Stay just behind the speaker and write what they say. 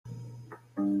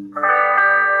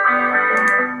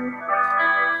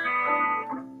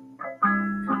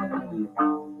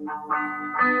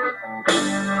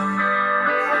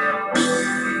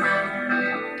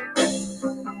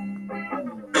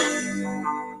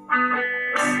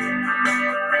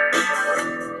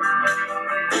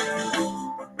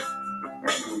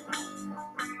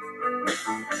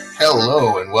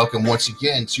Hello, and welcome once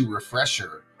again to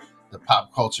Refresher, the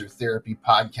Pop Culture Therapy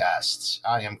Podcast.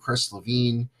 I am Chris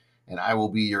Levine, and I will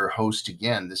be your host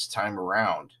again this time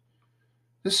around.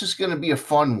 This is going to be a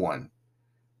fun one.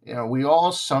 You know, we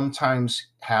all sometimes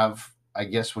have, I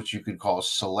guess, what you could call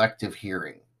selective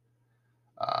hearing.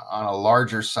 On a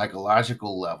larger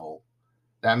psychological level,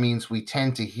 that means we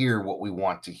tend to hear what we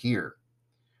want to hear.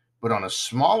 But on a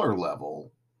smaller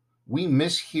level, we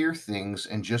mishear things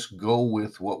and just go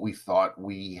with what we thought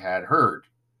we had heard.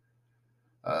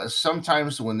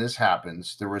 Sometimes when this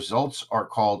happens, the results are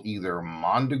called either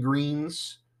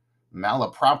mondegreens,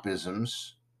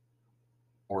 malapropisms,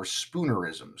 or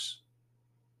spoonerisms.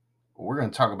 We're going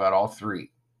to talk about all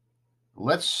three.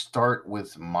 Let's start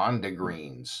with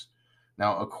mondegreens.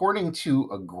 Now, according to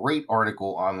a great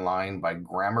article online by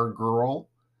Grammar Girl,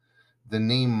 the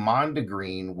name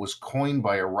mondegreen was coined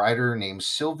by a writer named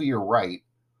Sylvia Wright,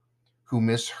 who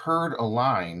misheard a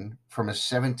line from a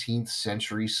 17th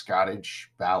century Scottish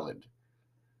ballad.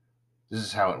 This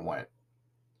is how it went.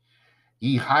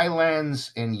 Ye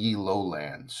highlands and ye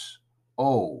lowlands,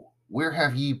 oh, where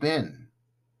have ye been?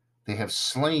 They have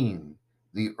slain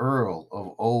the Earl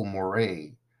of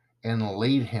O'Moray and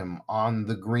laid him on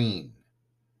the green.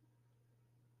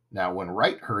 Now, when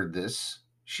Wright heard this,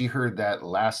 she heard that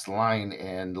last line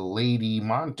and Lady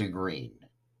Montegreen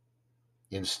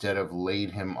instead of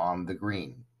laid him on the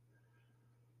green.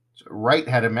 So Wright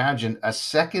had imagined a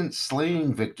second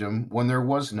slaying victim when there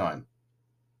was none.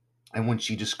 And when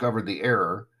she discovered the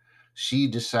error, she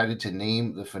decided to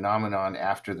name the phenomenon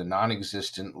after the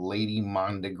non-existent Lady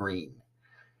Mondegreen.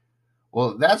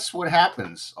 Well, that's what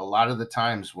happens a lot of the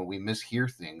times when we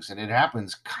mishear things, and it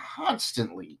happens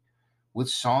constantly with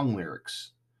song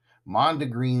lyrics.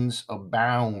 Mondegreens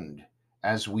abound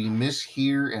as we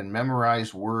mishear and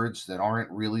memorize words that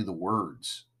aren't really the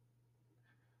words.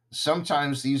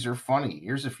 Sometimes these are funny.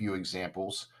 Here's a few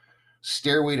examples.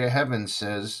 Stairway to Heaven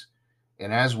says,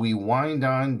 and as we wind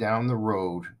on down the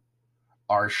road,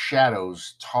 our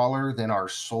shadows taller than our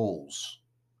souls.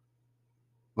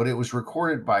 But it was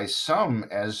recorded by some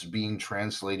as being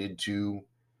translated to,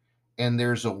 and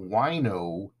there's a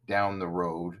wino down the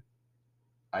road,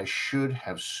 I should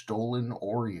have stolen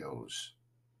Oreos.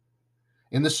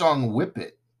 In the song Whip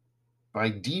It by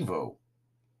Devo,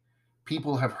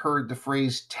 people have heard the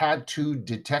phrase tattooed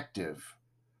detective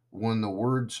when the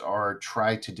words are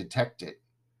try to detect it.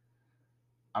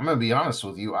 I'm going to be honest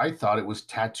with you, I thought it was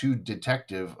tattooed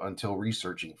detective until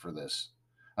researching for this.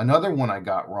 Another one I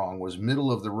got wrong was Middle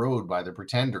of the Road by the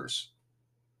Pretenders.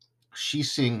 She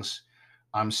sings,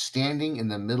 I'm standing in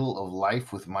the middle of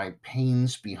life with my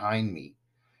pains behind me.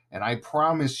 And I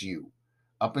promise you,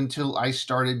 up until I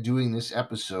started doing this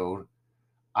episode,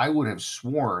 I would have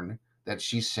sworn that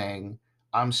she sang,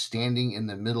 I'm standing in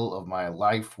the middle of my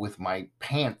life with my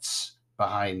pants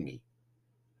behind me.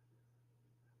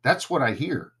 That's what I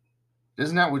hear.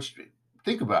 Isn't that what you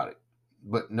think about it?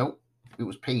 But nope, it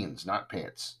was pains, not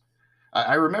pants.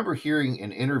 I remember hearing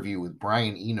an interview with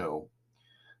Brian Eno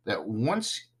that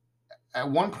at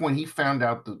one point, he found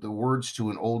out the words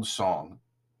to an old song,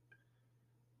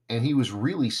 and he was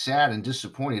really sad and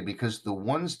disappointed because the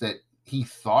ones that he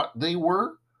thought they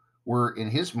were in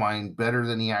his mind better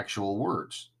than the actual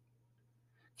words.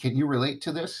 Can you relate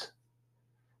to this?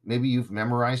 Maybe you've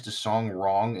memorized a song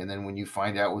wrong, and then when you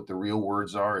find out what the real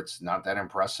words are, it's not that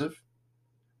impressive.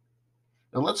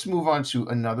 Now let's move on to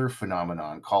another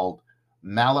phenomenon called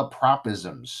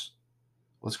malapropisms.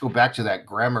 Let's go back to that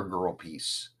Grammar Girl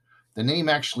piece. The name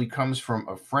actually comes from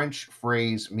a French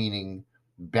phrase meaning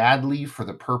badly for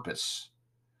the purpose.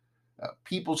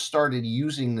 People started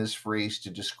using this phrase to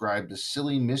describe the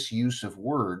silly misuse of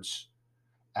words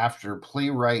after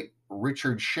playwright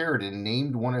Richard Sheridan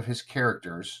named one of his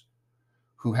characters,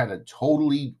 who had a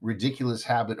totally ridiculous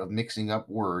habit of mixing up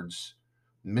words,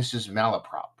 Mrs.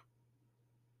 Malaprop.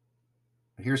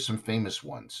 Here's some famous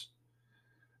ones.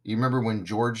 You remember when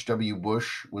George W.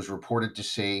 Bush was reported to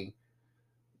say,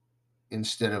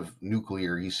 instead of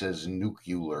nuclear, he says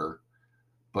nuclear,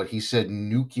 but he said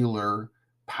nuclear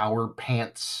power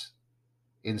pants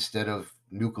instead of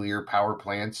nuclear power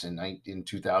plants in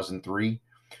 2003?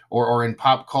 Or in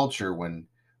pop culture, when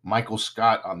Michael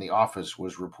Scott on The Office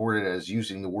was reported as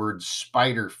using the word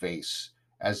spider face,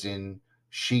 as in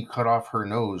she cut off her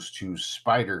nose to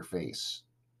spider face.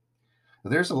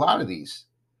 There's a lot of these.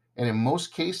 And in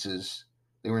most cases,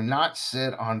 they were not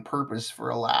said on purpose for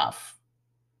a laugh.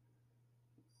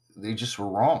 They just were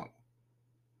wrong.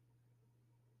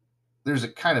 There's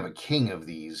a kind of a king of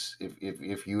these.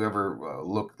 If you ever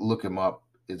look him up,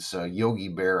 it's Yogi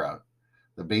Berra,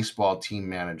 the baseball team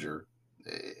manager.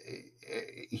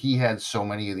 He had so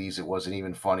many of these, it wasn't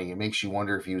even funny. It makes you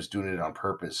wonder if he was doing it on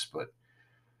purpose. But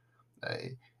uh,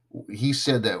 he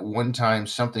said that one time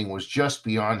something was just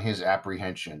beyond his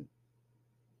apprehension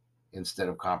instead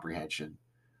of comprehension.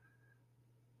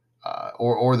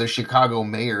 Or the Chicago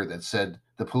mayor that said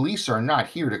the police are not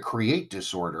here to create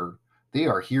disorder; they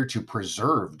are here to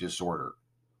preserve disorder.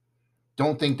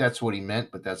 Don't think that's what he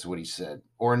meant, but that's what he said.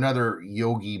 Or another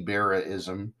Yogi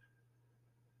Berra-ism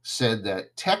said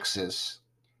that Texas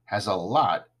has a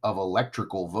lot of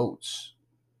electrical votes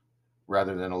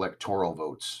rather than electoral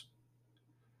votes.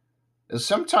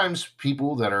 Sometimes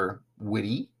people that are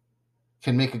witty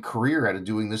can make a career out of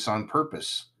doing this on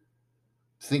purpose.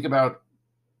 Think about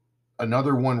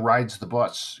another one rides the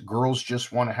bus. Girls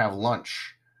just want to have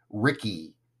lunch.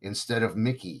 Ricky instead of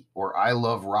Mickey, or I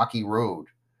love Rocky Road.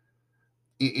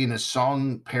 In a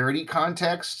song parody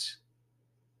context,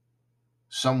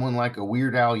 someone like a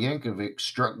Weird Al Yankovic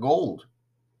struck gold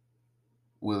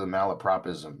with a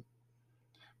malapropism.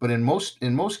 But in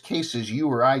most cases, you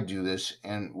or I do this,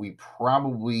 and we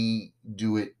probably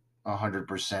do it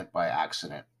 100% by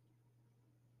accident.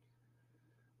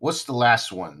 What's the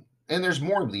last one? And there's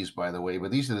more of these, by the way,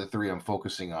 but these are the three I'm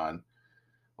focusing on.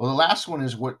 Well, the last one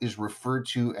is what is referred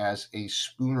to as a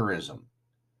spoonerism.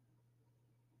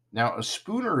 Now, a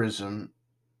spoonerism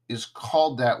is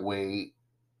called that way,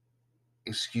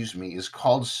 is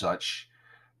called such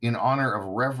in honor of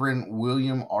Reverend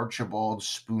William Archibald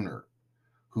Spooner,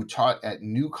 who taught at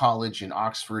New College in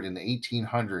Oxford in the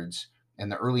 1800s and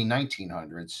the early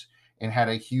 1900s and had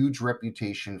a huge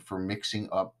reputation for mixing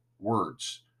up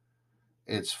words.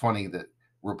 It's funny that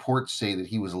reports say that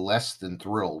he was less than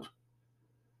thrilled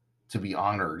to be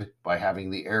honored by having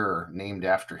the error named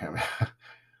after him.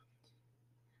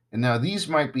 And now these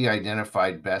might be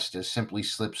identified best as simply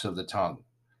slips of the tongue,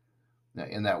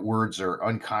 in that words are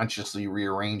unconsciously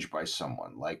rearranged by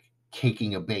someone, like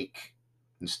caking a bake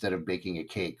instead of baking a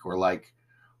cake, or like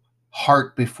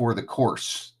heart before the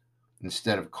course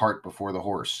instead of cart before the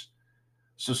horse.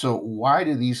 So why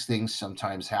do these things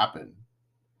sometimes happen?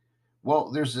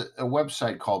 Well, there's a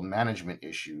website called Management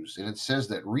Issues, and it says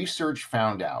that research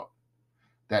found out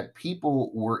that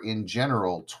people were in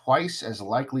general twice as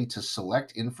likely to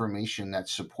select information that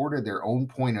supported their own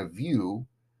point of view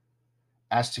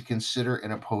as to consider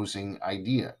an opposing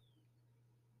idea,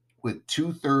 with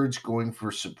 2/3 going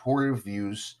for supportive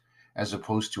views as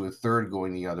opposed to a third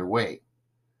going the other way.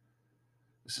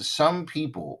 So some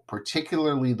people,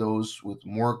 particularly those with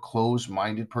more closed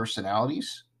minded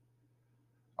personalities,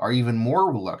 are even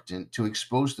more reluctant to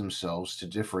expose themselves to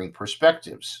differing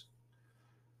perspectives.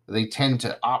 They tend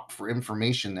to opt for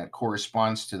information that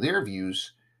corresponds to their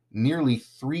views nearly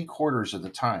 3/4 of the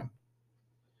time.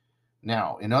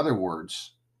 Now, in other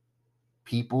words,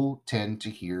 people tend to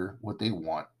hear what they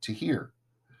want to hear,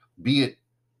 be it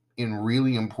in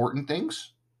really important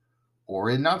things or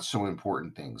in not so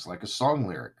important things like a song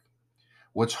lyric.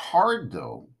 What's hard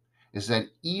though is that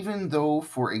even though,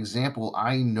 for example,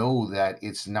 I know that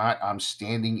it's not I'm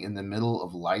standing in the middle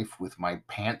of life with my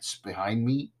pants behind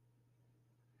me,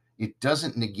 it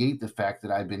doesn't negate the fact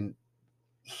that I've been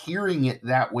hearing it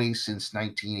that way since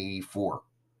 1984.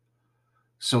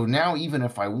 So now, even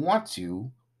if I want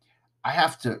to, I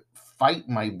have to fight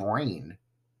my brain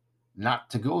not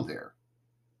to go there.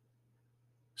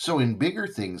 So, in bigger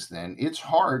things, then, it's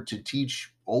hard to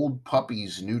teach old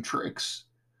puppies new tricks.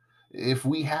 If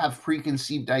we have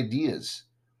preconceived ideas,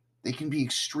 they can be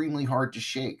extremely hard to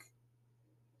shake.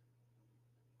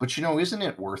 But isn't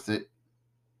it worth it?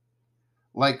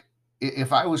 Like,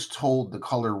 if I was told the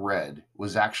color red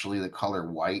was actually the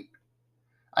color white,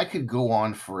 I could go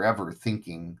on forever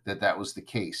thinking that that was the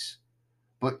case.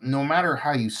 But no matter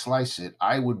how you slice it,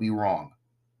 I would be wrong.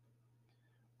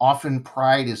 Often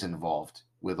pride is involved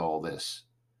with all this.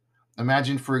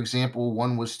 Imagine, for example,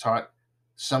 one was taught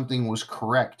something was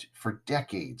correct for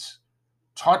decades,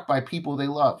 taught by people they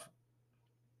love.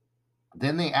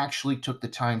 Then they actually took the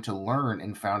time to learn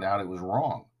and found out it was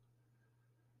wrong.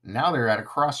 Now they're at a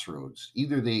crossroads.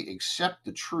 Either they accept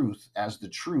the truth as the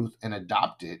truth and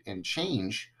adopt it and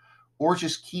change, or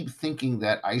just keep thinking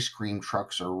that ice cream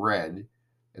trucks are red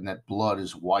and that blood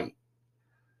is white.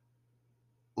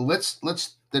 Let's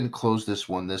then close this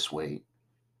one this way.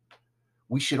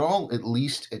 We should all at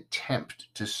least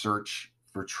attempt to search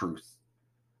for truth.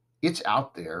 It's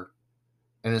out there.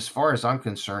 And as far as I'm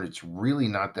concerned, it's really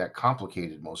not that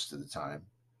complicated most of the time.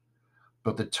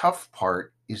 But the tough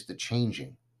part is the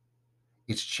changing.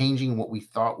 It's changing what we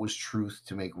thought was truth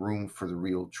to make room for the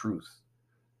real truth.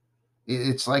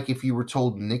 It's like if you were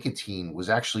told nicotine was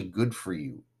actually good for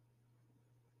you.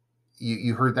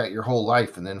 You heard that your whole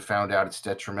life and then found out it's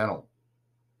detrimental.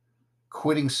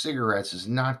 Quitting cigarettes is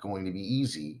not going to be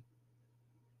easy,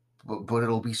 but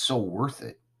it'll be so worth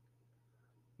it.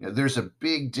 There's a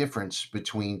big difference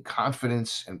between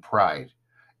confidence and pride.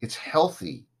 It's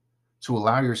healthy to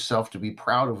allow yourself to be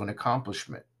proud of an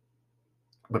accomplishment,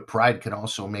 but pride can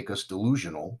also make us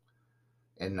delusional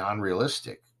and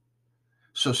non-realistic.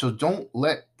 So don't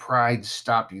let pride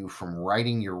stop you from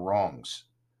righting your wrongs.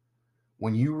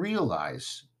 When you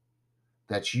realize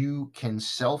that you can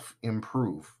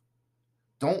self-improve,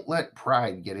 don't let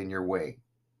pride get in your way.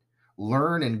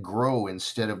 Learn and grow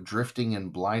instead of drifting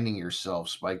and blinding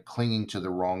yourselves by clinging to the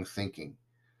wrong thinking.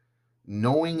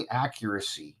 Knowing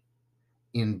accuracy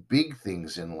in big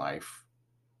things in life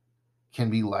can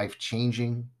be life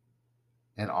changing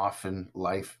and often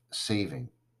life saving.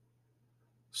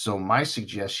 So, my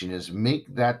suggestion is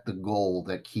make that the goal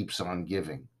that keeps on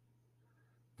giving.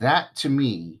 That to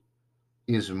me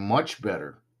is much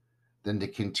better than to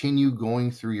continue going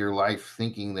through your life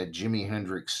thinking that Jimi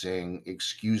Hendrix sang,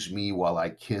 "Excuse me while I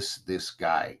kiss this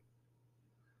guy."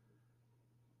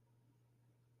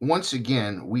 Once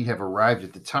again, we have arrived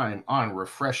at the time on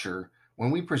Refresher when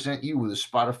we present you with a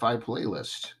Spotify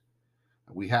playlist.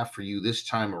 We have for you this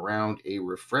time around a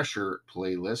Refresher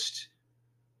playlist.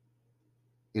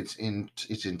 It's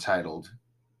entitled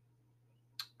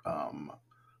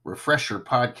Refresher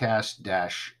Podcast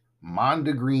Dash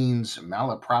Mondegreens,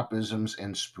 Malapropisms,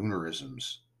 and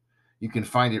Spoonerisms. You can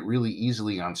find it really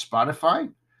easily on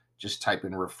Spotify. Just type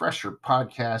in Refresher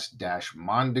Podcast Dash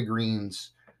Mondegreens,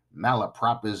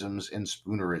 Malapropisms, and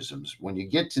Spoonerisms. When you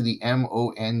get to the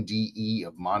MONDE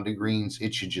of Mondegreens,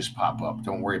 it should just pop up.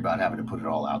 Don't worry about having to put it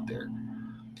all out there.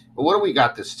 But what do we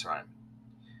got this time?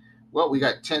 Well, we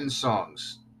got 10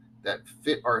 songs that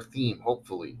fit our theme,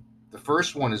 hopefully. The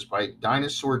first one is by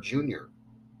Dinosaur Jr.,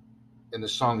 and the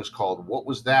song is called "What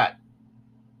Was That?"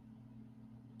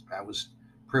 I was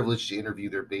privileged to interview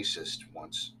their bassist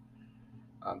once.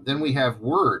 Then we have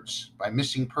Words by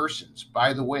Missing Persons.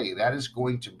 By the way, that is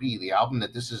going to be the album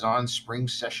that this is on. Spring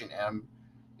Session M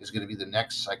is going to be the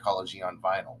next Psychology on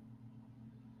Vinyl.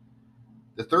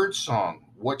 The third song,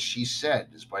 What She Said,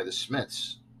 is by the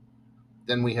Smiths.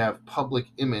 Then we have Public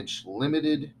Image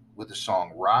Limited with the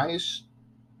song Rise.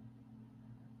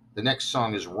 The next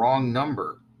song is Wrong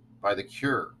Number by The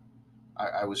Cure.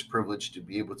 I was privileged to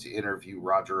be able to interview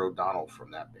Roger O'Donnell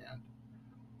from that band.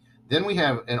 Then we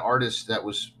have an artist that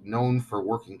was known for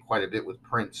working quite a bit with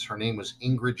Prince. Her name was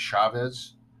Ingrid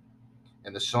Chavez,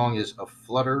 and the song is A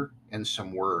Flutter and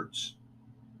Some Words.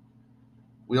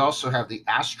 We also have the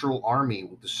Astral Army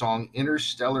with the song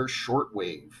Interstellar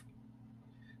Shortwave.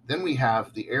 Then we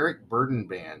have the Eric Burdon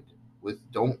Band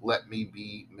with Don't Let Me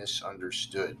Be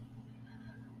Misunderstood.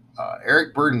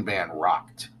 Eric Burdon Band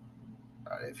rocked.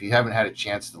 If you haven't had a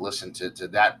chance to listen to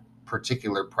that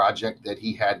particular project that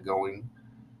he had going,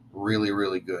 really,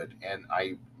 really good. And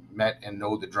I met and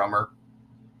know the drummer,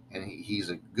 and he's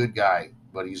a good guy,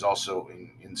 but he's also an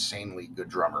insanely good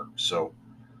drummer. So,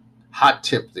 hot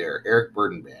tip there, Eric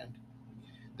Burdon Band.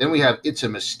 Then we have It's a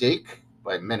Mistake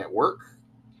by Men at Work.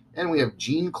 And we have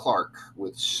Gene Clark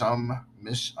with Some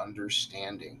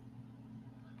Misunderstanding.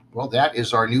 Well, that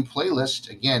is our new playlist.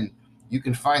 Again, you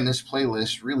can find this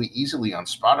playlist really easily on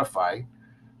Spotify.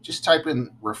 Just type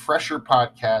in Refresher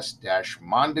Podcast dash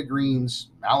Mondegreens,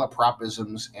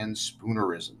 Malapropisms, and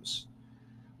Spoonerisms.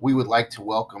 We would like to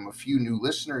welcome a few new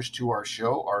listeners to our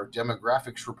show. Our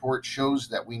demographics report shows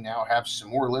that we now have some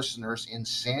more listeners in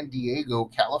San Diego,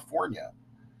 California.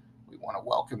 We want to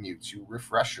welcome you to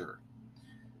Refresher.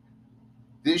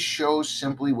 This show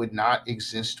simply would not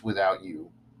exist without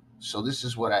you. So this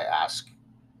is what I ask.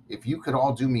 If you could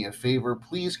all do me a favor,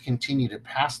 please continue to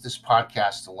pass this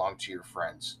podcast along to your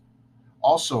friends.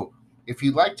 Also, if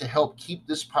you'd like to help keep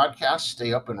this podcast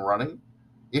stay up and running,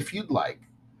 if you'd like,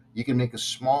 you can make a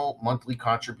small monthly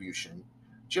contribution.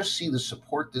 Just see the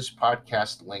Support This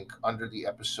Podcast link under the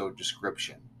episode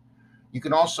description. You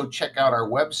can also check out our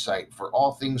website for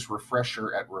all things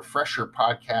Refresher at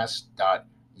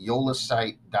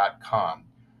refresherpodcast.yolasite.com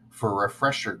for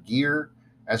Refresher gear,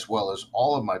 as well as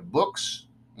all of my books,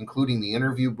 including the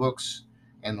interview books,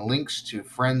 and links to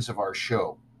friends of our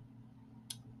show,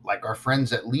 like our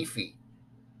friends at Leafy,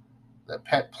 the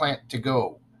pet plant to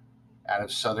go out of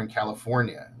Southern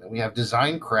California. Then we have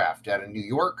Design Craft out of New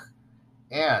York,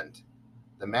 and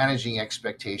the Managing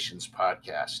Expectations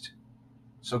podcast.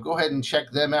 So go ahead and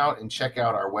check them out and check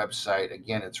out our website.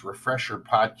 Again, it's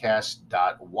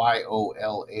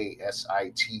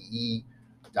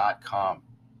refresherpodcast.yolasite.com.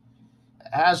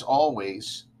 As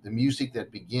always, the music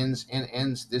that begins and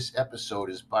ends this episode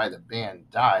is by the band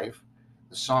Dive.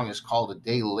 The song is called A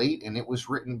Day Late, and it was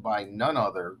written by none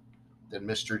other than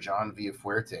Mr. John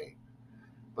Villafuerte.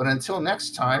 But until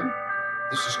next time,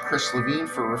 this is Chris Levine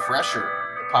for Refresher,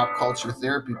 the Pop Culture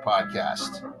Therapy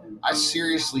Podcast. I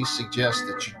seriously suggest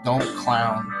that you don't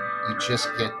clown, you just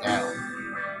get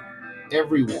down.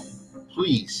 Everyone,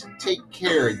 please take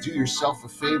care and do yourself a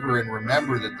favor and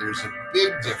remember that there's a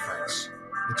big difference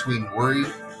between worry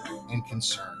and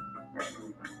concern.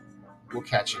 We'll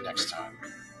catch you next time.